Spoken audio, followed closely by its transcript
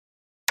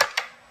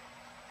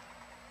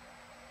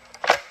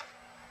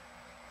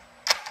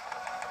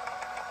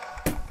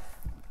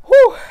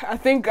I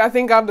think I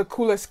have the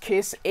coolest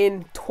case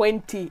in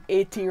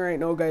 2018 right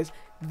now, guys.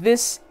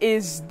 This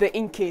is the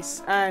in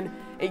case, and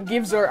it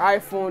gives our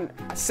iPhone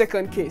a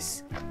second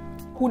case.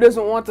 Who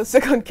doesn't want a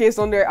second case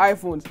on their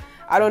iPhones?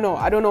 I don't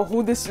know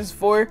who this is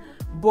for,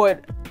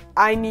 but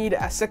I need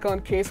a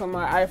second case on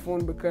my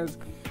iPhone because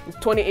it's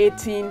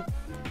 2018.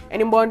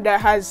 Anyone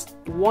that has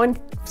one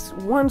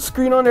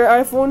screen on their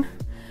iPhone,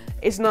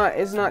 it's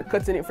not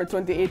cutting it for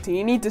 2018.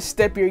 You need to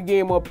step your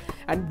game up,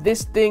 and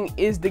this thing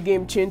is the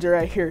game changer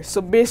right here.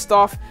 So based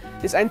off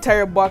this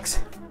entire box,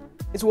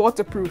 it's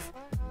waterproof.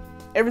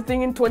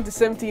 Everything in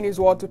 2017 is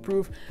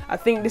waterproof. I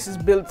think this is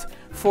built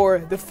for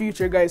the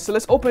future, guys. So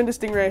let's open this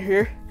thing right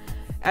here,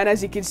 and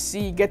as you can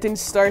see, getting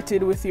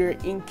started with your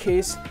in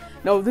case.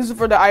 Now this is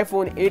for the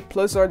iPhone 8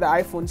 Plus or the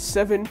iPhone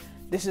 7.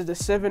 This is the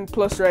 7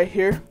 Plus right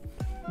here.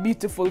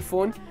 Beautiful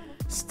phone,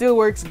 still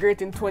works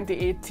great in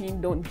 2018.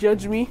 Don't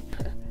judge me.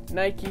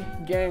 Nike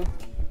gang,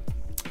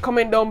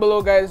 comment down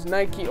below, guys,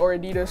 Nike or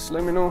Adidas.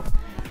 Let me know.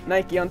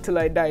 Nike until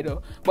I die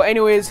though. But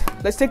anyways,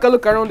 let's take a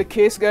look around the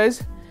case,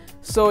 guys.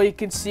 So you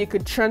can see you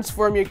could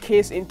transform your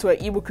case into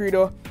an ebook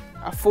reader,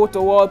 a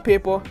photo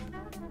wallpaper,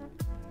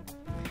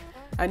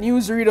 a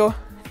news reader,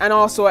 and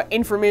also an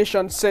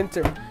information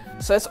center.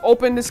 So let's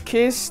open this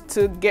case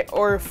to get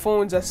our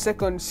phones a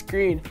second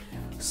screen.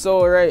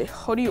 So right,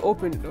 how do you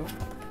open it though?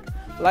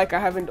 Like I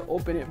haven't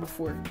opened it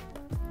before.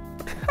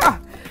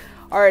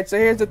 Alright, so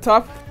here's the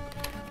top.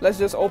 Let's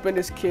just open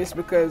this case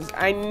because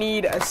I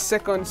need a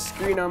second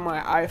screen on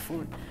my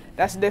iPhone.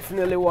 That's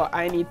definitely what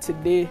I need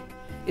today.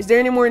 Is there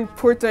any more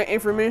important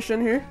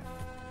information here?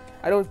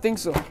 I don't think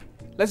so.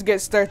 Let's get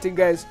started,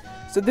 guys.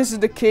 So this is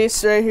the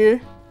case right here,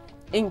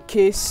 in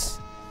case.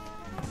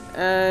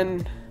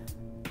 And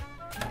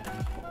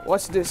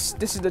what's this?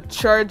 This is the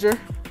charger.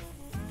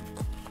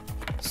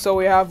 So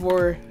we have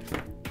our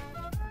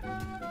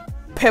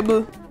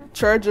Pebble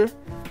charger.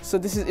 So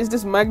this is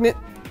this magnet?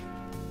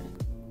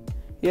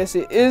 Yes,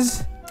 it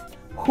is.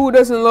 Who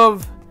doesn't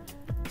love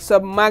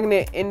some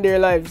magnet in their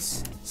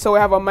lives? So we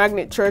have a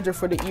magnet charger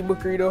for the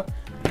ebook reader,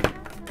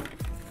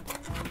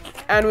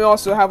 and we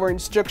also have our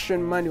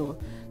instruction manual.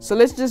 So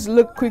let's just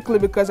look quickly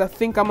because I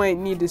think I might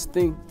need this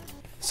thing.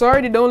 So I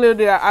already downloaded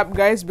the app,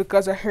 guys,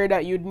 because I heard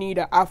that you'd need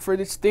an app for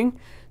this thing.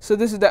 So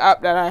this is the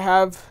app that I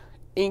have,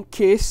 in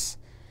case.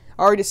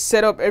 I already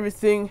set up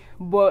everything,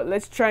 but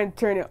let's try and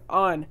turn it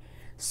on.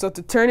 So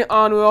to turn it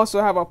on, we also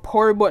have a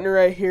power button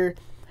right here,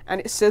 and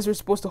it says we're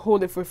supposed to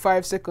hold it for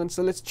 5 seconds.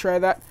 So let's try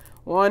that.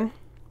 1,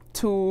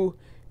 2,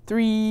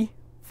 3,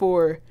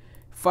 4,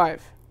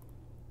 5.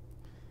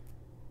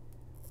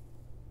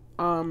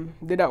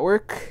 Did that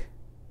work?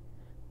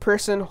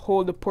 Press and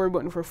hold the power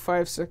button for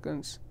 5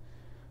 seconds.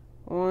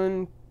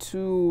 1,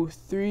 2,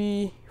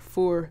 3,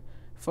 4,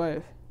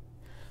 5.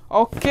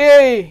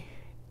 Okay,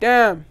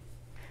 damn,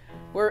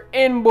 we're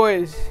in,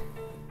 boys.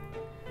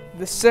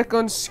 The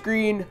second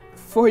screen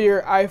for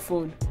your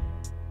iPhone.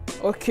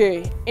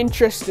 Okay,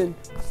 interesting.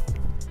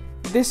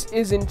 This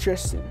is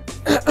interesting.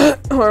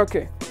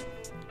 Okay,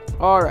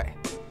 all right.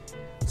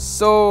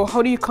 So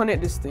how do you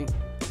connect this thing?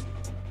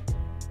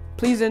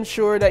 Please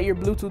ensure that your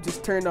Bluetooth is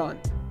turned on.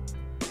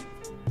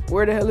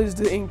 Where the hell is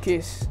the in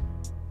case?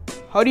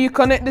 How do you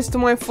connect this to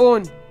my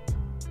phone?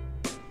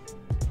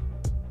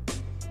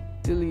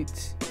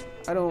 Delete.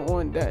 I don't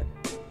want that.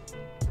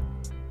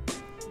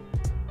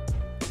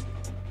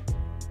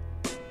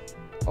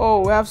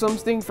 Oh, we have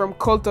something from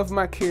Cult of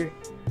Mac here.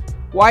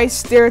 Why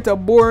stare at a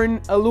boring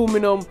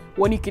aluminum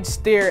when you can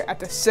stare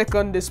at a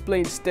second display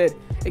instead?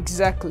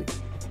 Exactly.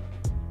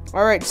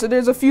 Alright, so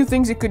there's a few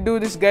things you could do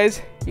with this,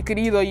 guys. You could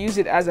either use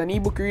it as an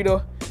ebook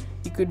reader.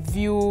 You could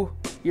view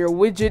your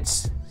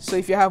widgets. So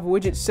if you have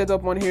widgets set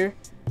up on here,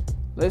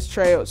 let's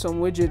try out some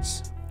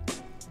widgets.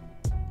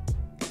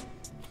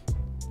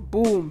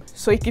 Boom.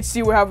 So you can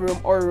see we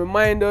have our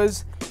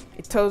reminders.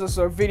 It tells us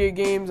our video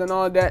games and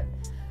all that.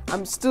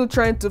 I'm still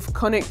trying to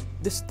connect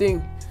this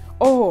thing.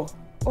 Oh,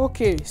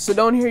 okay. So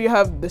down here you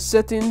have the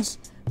settings,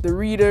 the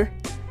reader,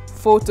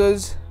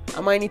 photos. I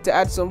might need to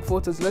add some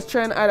photos. Let's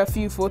try and add a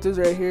few photos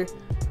right here.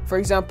 For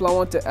example, I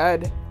want to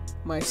add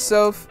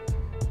myself.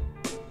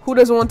 Who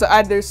doesn't want to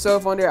add their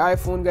self on their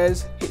iPhone,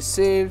 guys? Hit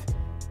save.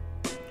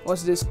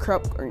 What's this?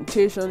 Crop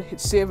orientation. Hit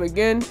save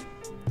again.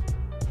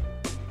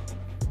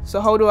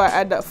 So how do I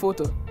add that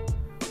photo?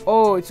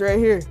 Oh, it's right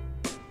here.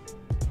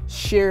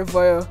 Share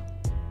via.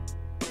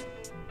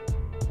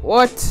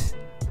 What?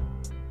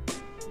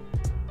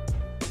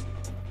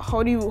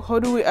 How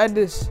do we add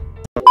this?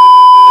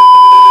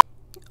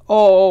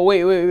 Oh,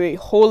 wait.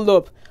 Hold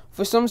up.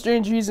 For some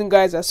strange reason,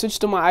 guys, I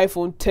switched to my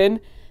iPhone 10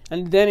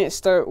 and then it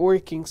started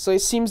working. So it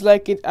seems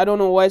like I don't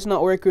know why it's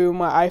not working with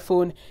my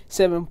iPhone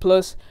 7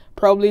 Plus.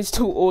 Probably it's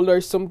too old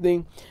or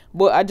something.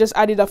 But I just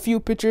added a few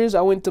pictures.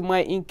 I went to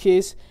my in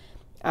case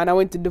and I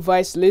went to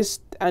device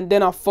list, and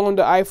then I found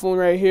the iPhone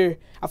right here.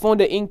 I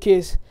found the in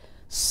case.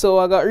 So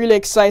I got really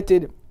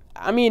excited.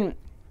 I mean,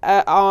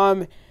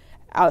 I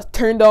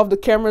turned off the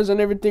cameras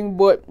and everything,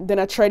 but then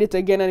I tried it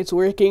again and it's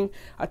working.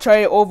 I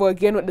tried it over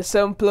again with the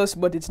 7 Plus,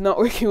 but it's not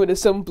working with the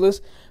 7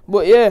 Plus.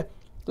 But yeah,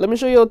 Let me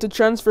show you how to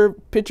transfer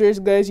pictures,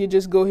 guys. You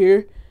just go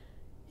here.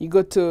 You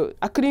go to,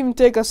 I could even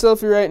take a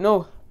selfie right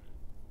now.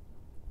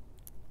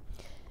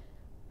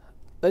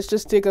 Let's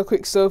just take a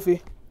quick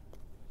selfie.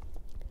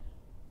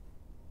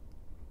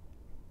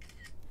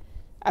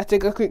 I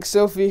take a quick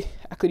selfie.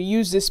 I could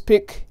use this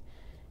pic,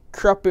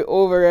 crop it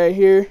over right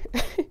here.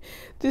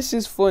 This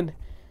is fun.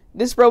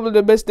 This is probably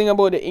the best thing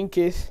about the ink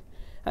case.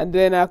 And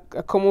then I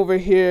come over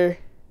here,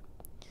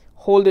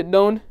 hold it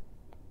down.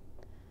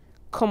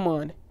 Come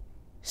on.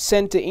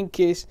 Send to ink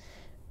case.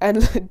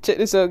 And check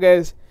this out,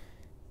 guys.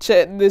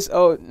 Check this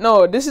out.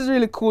 No, this is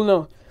really cool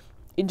now.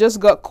 It just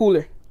got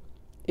cooler.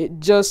 It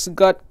just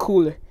got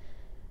cooler.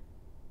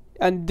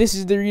 And this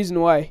is the reason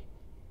why.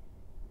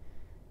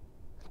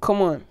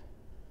 Come on.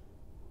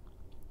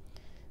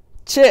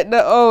 Check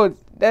that out.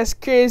 That's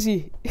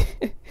crazy.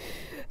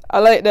 I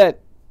like that.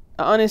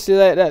 I honestly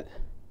like that.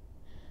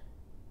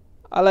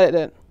 I like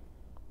that.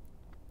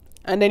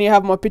 And then you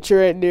have my picture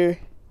right there.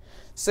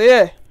 So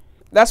yeah,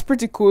 that's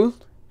pretty cool.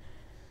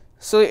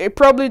 So it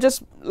probably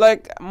just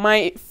like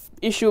my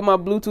issue with my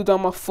Bluetooth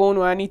on my phone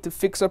where I need to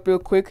fix up real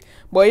quick.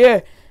 But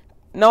yeah,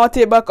 now I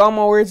take back all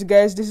my words,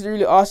 guys. This is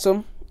really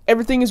awesome.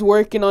 Everything is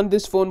working on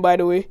this phone, by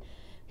the way.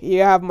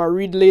 Here I have my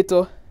read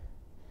later.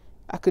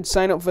 I could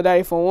sign up for that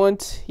if I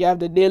want. You have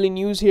the daily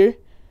news here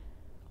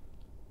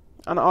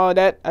and all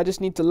that. I just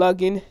need to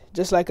log in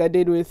just like I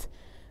did with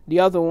the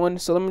other one.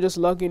 So let me just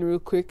log in real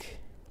quick.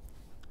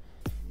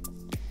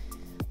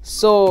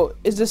 So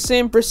it's the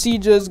same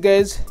procedures,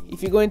 guys.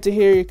 If you go into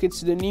here, you could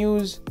see the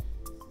news.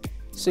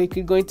 So you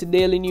could go into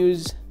daily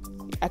news.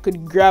 I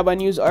could grab a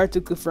news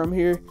article from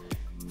here.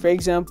 For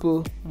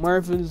example,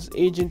 Marvel's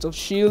Agent of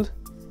S.H.I.E.L.D.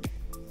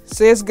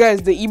 So yes,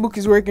 guys, the ebook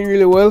is working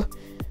really well.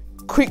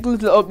 Quick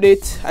little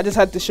update. I just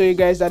had to show you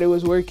guys that it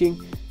was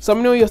working. So let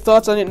me know your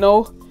thoughts on it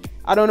now.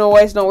 I don't know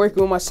why it's not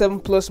working with my 7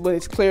 Plus, but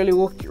it's clearly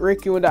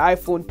working with the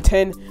iPhone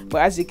 10.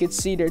 But as you can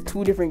see, there are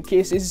 2 different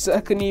cases. I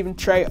couldn't even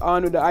try it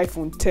on with the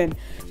iPhone 10.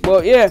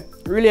 But yeah,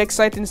 really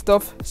exciting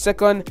stuff.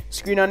 Second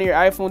screen on your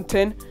iPhone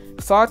 10.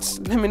 Thoughts?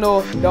 Let me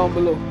know down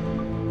below.